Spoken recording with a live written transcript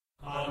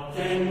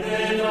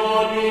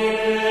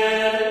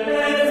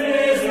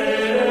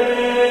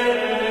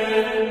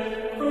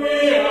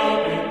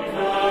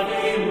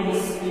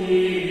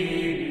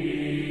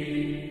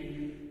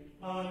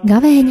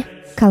Gavēņa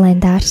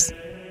kalendārs.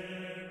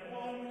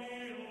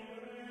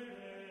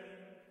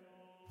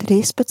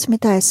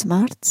 13.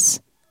 marts,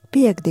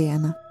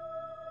 piektdiena.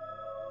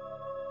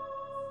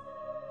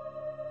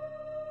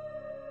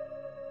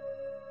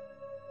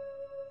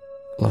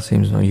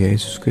 Lasījums no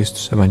Jēzus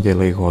Kristus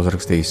Evaņģēlija, ko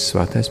uzrakstījis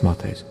Svētais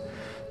Matejs.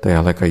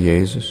 Tajā laikā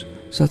Jēzus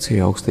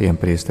sacīja augstajiem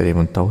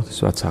priesteriem un tautas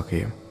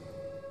vecākajiem: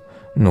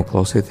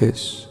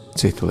 noklausieties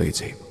citu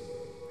līdzību.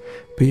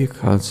 Bija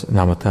kāds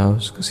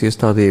namatēvs, kas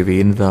iestādīja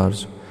vīna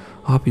dārzu,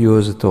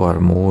 apjoza to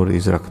ar mūru,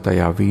 izraka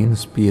tajā vīna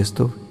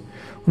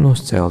spiestuvi un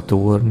uzcēla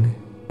torni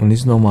un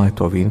iznomāja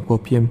to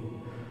vīnkopiem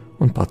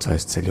un pats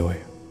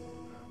aizceļoja.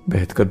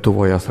 Bet, kad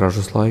tuvojās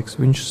ražas laiks,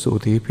 viņš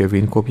sūtīja pie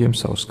vīnkopiem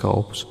savus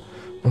kalpus,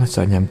 lai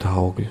saņemtu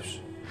augļus.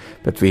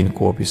 Bet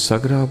vīnkopi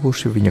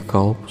sagrābuši viņa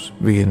kalpus,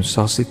 vienu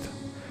sasita,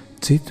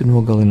 citu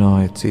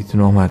nogalināja, citu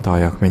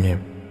nomētāja akmeņiem.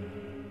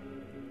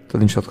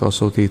 Tad viņš atkal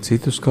sūtīja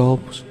citus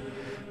kalpus,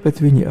 bet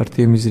viņi ar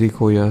tiem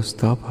izrīkojās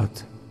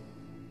tāpat.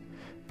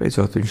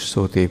 Beidzot viņš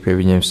sūtīja pie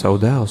viņiem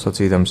savu dēlu,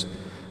 sacīdams: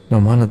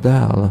 no mana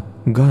dēla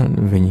gan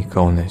viņi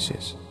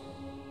kaunēsies.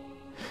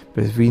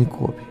 Bet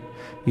vīnkopi,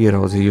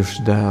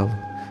 ieraudzījuši dēlu,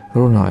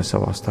 runāja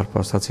savā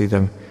starpā,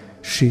 sacīdami: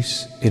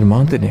 šis ir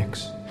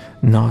mantinieks,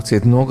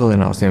 nāciet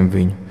nogalināsim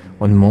viņu,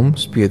 un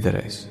mums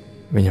piederēs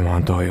viņa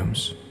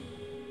mantojums.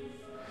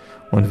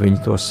 Un viņi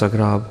tos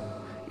sagrāba,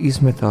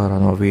 izmet ārā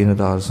no vīna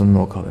dārza un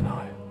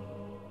nogalināja.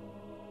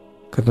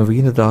 Kad no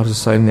vīna dārza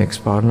saimnieks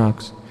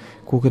pārnāks,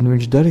 ko gan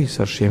viņš darīs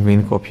ar šiem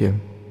vīnkopiem?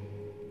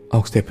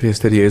 Augstie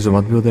priesteri Jēzum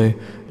atbildēja: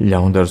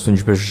 ļaundars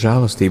viņš bez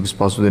žēlastības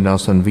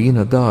pazudinās un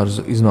vīna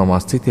dārzu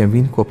iznomās citiem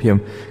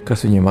vīnkopiem,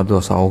 kas viņiem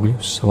atdos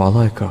augļus savā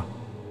laikā.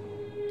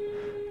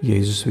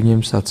 Jēzus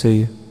viņiem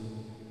sacīja: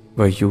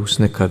 vai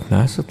jūs nekad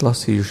neesat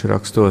lasījuši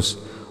rakstos: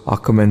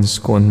 akmens,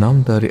 ko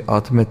namdari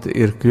atmeta,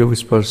 ir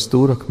kļuvis par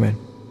stūrakmeni,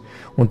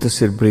 un tas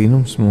ir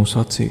brīnums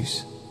mūsu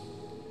acīs?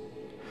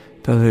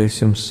 Tādēļ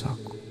es jums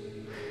saku,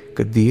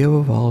 ka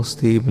Dieva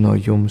valstība no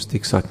jums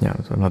tiks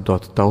atņemta un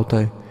atdota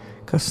tautai,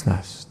 kas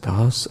nes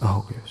tās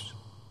augļus.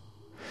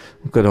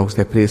 Un, kad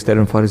augstie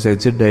priesteri un farizēji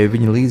dzirdēja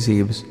viņa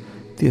līdzības,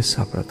 tie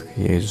saprata,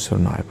 ka Jēzus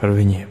runāja par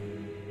viņiem.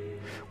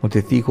 Un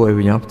tie tīkoja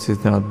viņu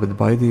apcietināt, bet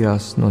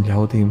baidījās no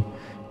ļaudīm,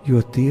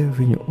 jo tie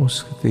viņu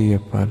uzskatīja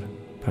par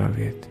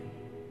pravieti.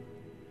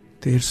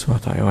 Tie ir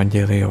Svētā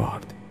Evaņģēlija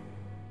vārdi.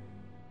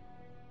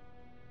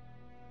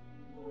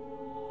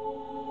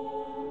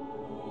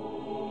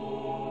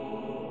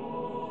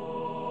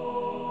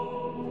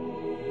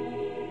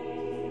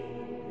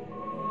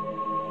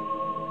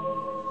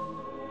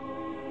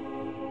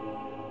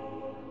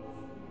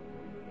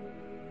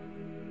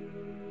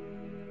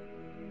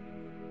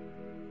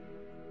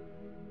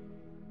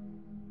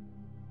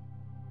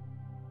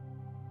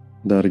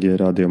 Darbie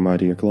radījuma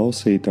arī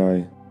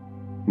klausītāji,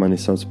 mani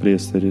sauc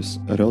priesteris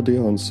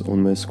Rodions,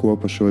 un mēs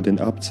kopā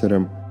šodien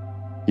apceram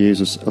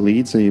Jēzus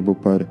līdzību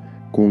par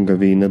kunga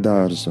vīna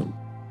dārzu.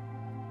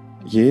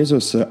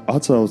 Jēzus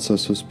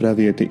atsaucas uz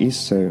pravieti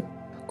Iseju,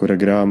 kura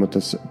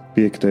grāmatas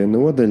 5.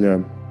 nodaļā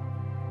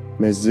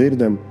mēs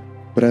dzirdam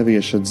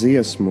pravieša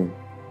dziesmu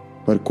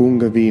par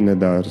kunga vīna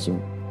dārzu.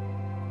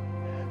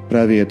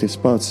 Pravietis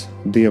pats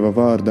Dieva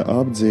vārda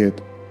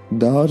apdzied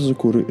dārzu,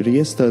 kuru ir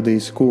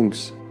iestādījis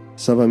kungs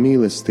savā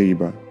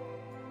mīlestībā,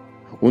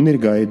 un ir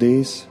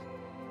gaidījis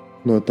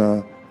no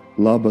tā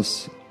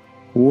labas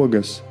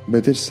ogas,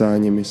 bet ir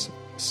saņemis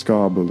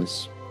skābulis.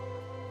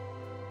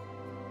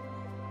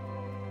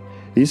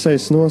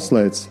 Isaiss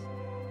noslēdz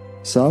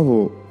savu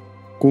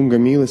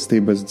kunga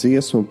mīlestības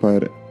dziesmu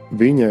par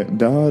viņa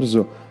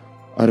dārzu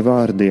ar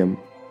vārdiem: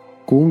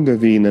 kunga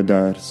vīna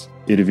dārs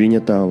ir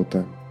viņa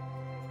tauta.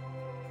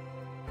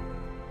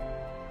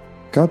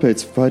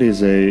 Kāpēc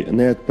farizēji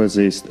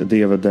neatpazīst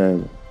Dieva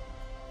dēlu?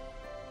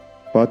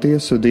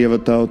 Patiesu Dieva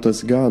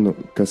tautas ganu,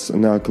 kas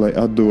nāk, lai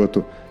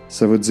atdotu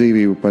savu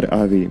dzīvību par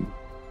avīm.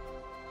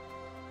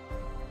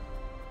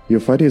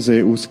 Jo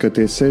farizēji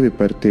uzskatīja sevi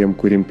par tiem,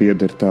 kuriem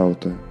pieder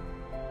tauta.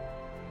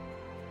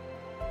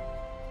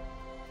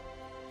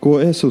 Ko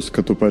es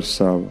uzskatu par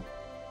savu?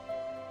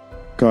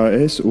 Kā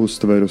es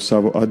uztveru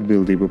savu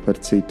atbildību par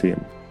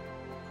citiem?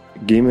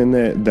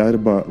 Ģimenē,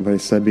 darbā vai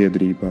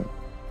sabiedrībā?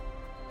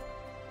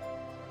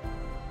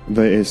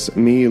 Vai es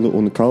mīlu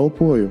un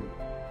kalpoju?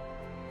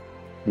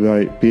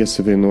 Vai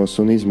piesavienos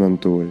un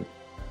izmantoju?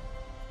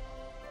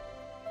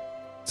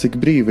 Cik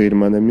brīva ir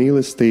mana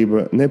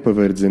mīlestība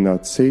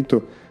nepaverdzināt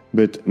citu,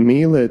 bet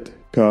mīlēt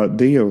kā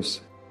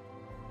Dievs,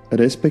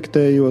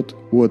 respektējot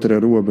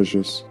otra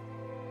robežas.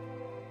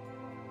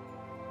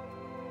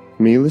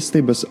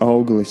 Mīlestības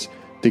auglis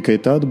tikai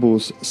tad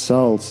būs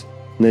salds,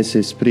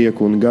 nesīs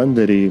prieku un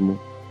gandarījumu,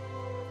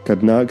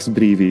 kad nāks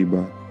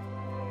brīvībā.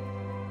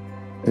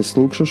 Es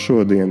lūkšu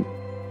šodien,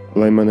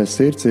 lai mana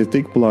sirds ir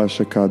tik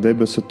plaša kā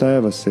debesu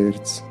Tēva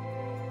sirds,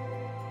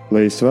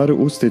 lai es varu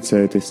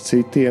uzticēties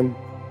citiem.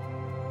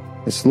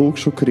 Es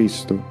lūkšu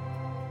Kristu,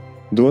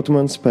 dot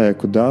man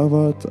spēku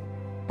dāvāt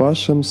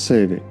pašam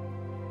sevi,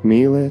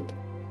 mīlēt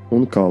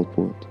un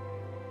kalpot.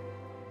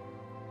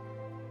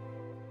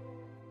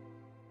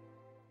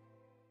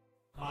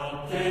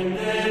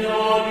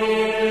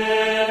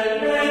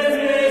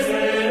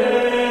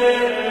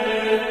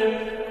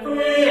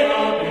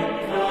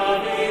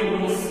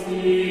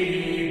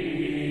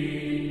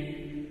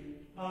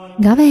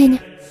 Gavēņa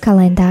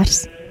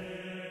kalendārs.